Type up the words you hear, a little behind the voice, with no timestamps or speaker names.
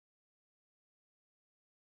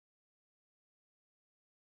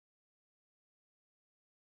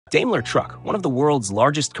Daimler Truck, one of the world's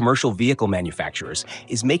largest commercial vehicle manufacturers,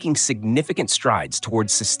 is making significant strides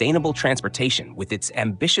towards sustainable transportation with its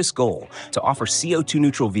ambitious goal to offer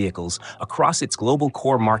CO2-neutral vehicles across its global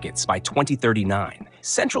core markets by 2039.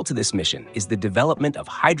 Central to this mission is the development of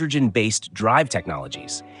hydrogen-based drive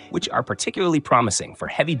technologies, which are particularly promising for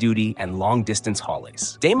heavy-duty and long-distance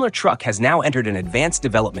haulage. Daimler Truck has now entered an advanced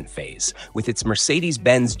development phase with its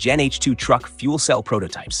Mercedes-Benz GenH2 truck fuel cell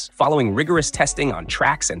prototypes. Following rigorous testing on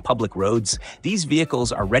tracks and public roads, these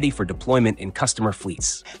vehicles are ready for deployment in customer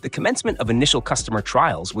fleets. The commencement of initial customer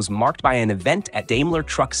trials was marked by an event at Daimler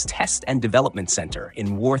Truck's Test and Development Center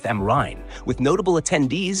in Worth am Rhein, with notable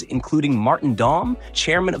attendees including Martin Daum,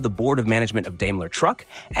 chairman of the board of management of Daimler Truck,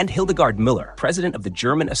 and Hildegard Müller, president of the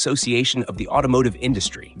German Association of the Automotive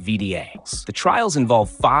Industry, VDA. The trials involve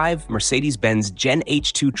 5 Mercedes-Benz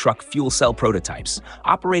GenH2 truck fuel cell prototypes,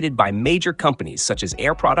 operated by major companies such as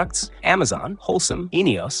Air Products, Amazon, Holcim,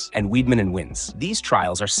 Ineos, and Wiedmann & Wins. These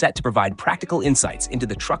trials are set to provide practical insights into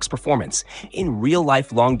the truck's performance in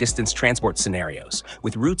real-life long-distance transport scenarios,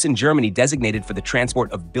 with routes in Germany designated for the transport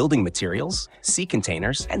of building materials, sea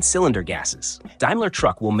containers, and cylinder gases. Daimler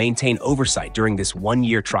Truck will maintain oversight during this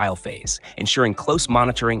one-year trial phase, ensuring close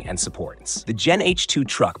monitoring and support. The GenH2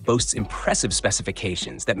 truck boasts impressive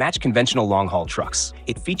specifications that match conventional long-haul trucks.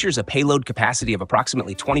 It features a payload capacity of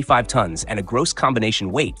approximately 25 tons and a gross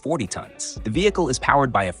combination weight 40 tons. The vehicle is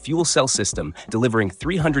powered by a fuel cell system delivering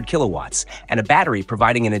 300 kilowatts and a battery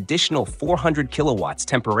providing an additional 400 kilowatts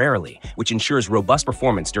temporarily, which ensures robust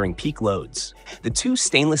performance during peak loads. The 2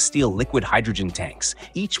 stainless steel liquid hydrogen tanks,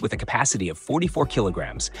 each with a capacity of 44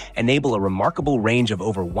 kilograms, enable a remarkable range of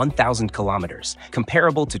over 1,000 kilometers,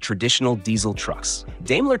 comparable to traditional diesel trucks.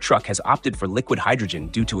 Daimler Truck has opted for liquid hydrogen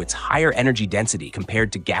due to its higher energy density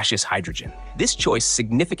compared to gaseous hydrogen. This choice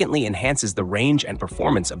significantly enhances the range and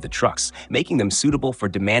performance of the trucks, making them suitable for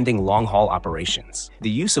demanding long-haul operations. The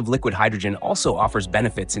use of liquid hydrogen also offers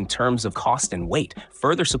benefits in terms of cost and weight,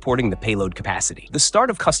 further supporting the payload capacity. The start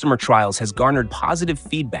of customer trials has garnered positive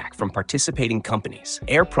feedback from participating companies.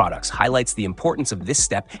 Air Products highlights the importance of this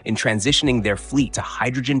step in transitioning their fleet to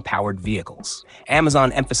hydrogen-powered vehicles.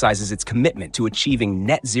 Amazon emphasizes its commitment to achieving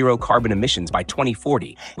net zero carbon emissions by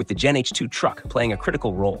 2040, with the GenH2 truck playing a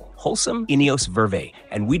critical role. Holcim, Ineos, Verve,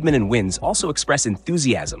 and Wiedmann & Wins also express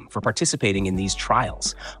enthusiasm for participating in these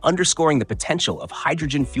trials, underscoring the potential of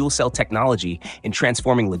hydrogen fuel cell technology in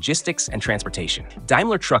transforming logistics and transportation.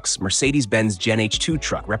 Daimler Truck's Mercedes-Benz GenH2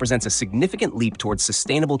 truck represents a significant leap towards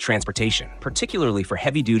sustainable transportation, particularly for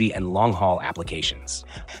heavy-duty and long-haul applications.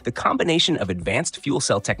 The combination of advanced fuel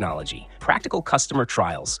cell technology, practical customer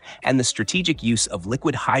trials, and the strategic use of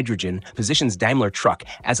liquid hydrogen positions Daimler Truck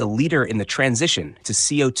as a leader in the transition to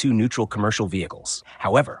CO2-neutral commercial vehicles.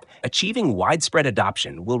 However, achieving widespread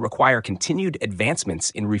adoption will require continued advancements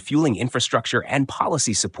in refueling infrastructure and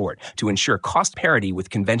policy support to ensure cost parity with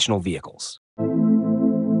conventional vehicles.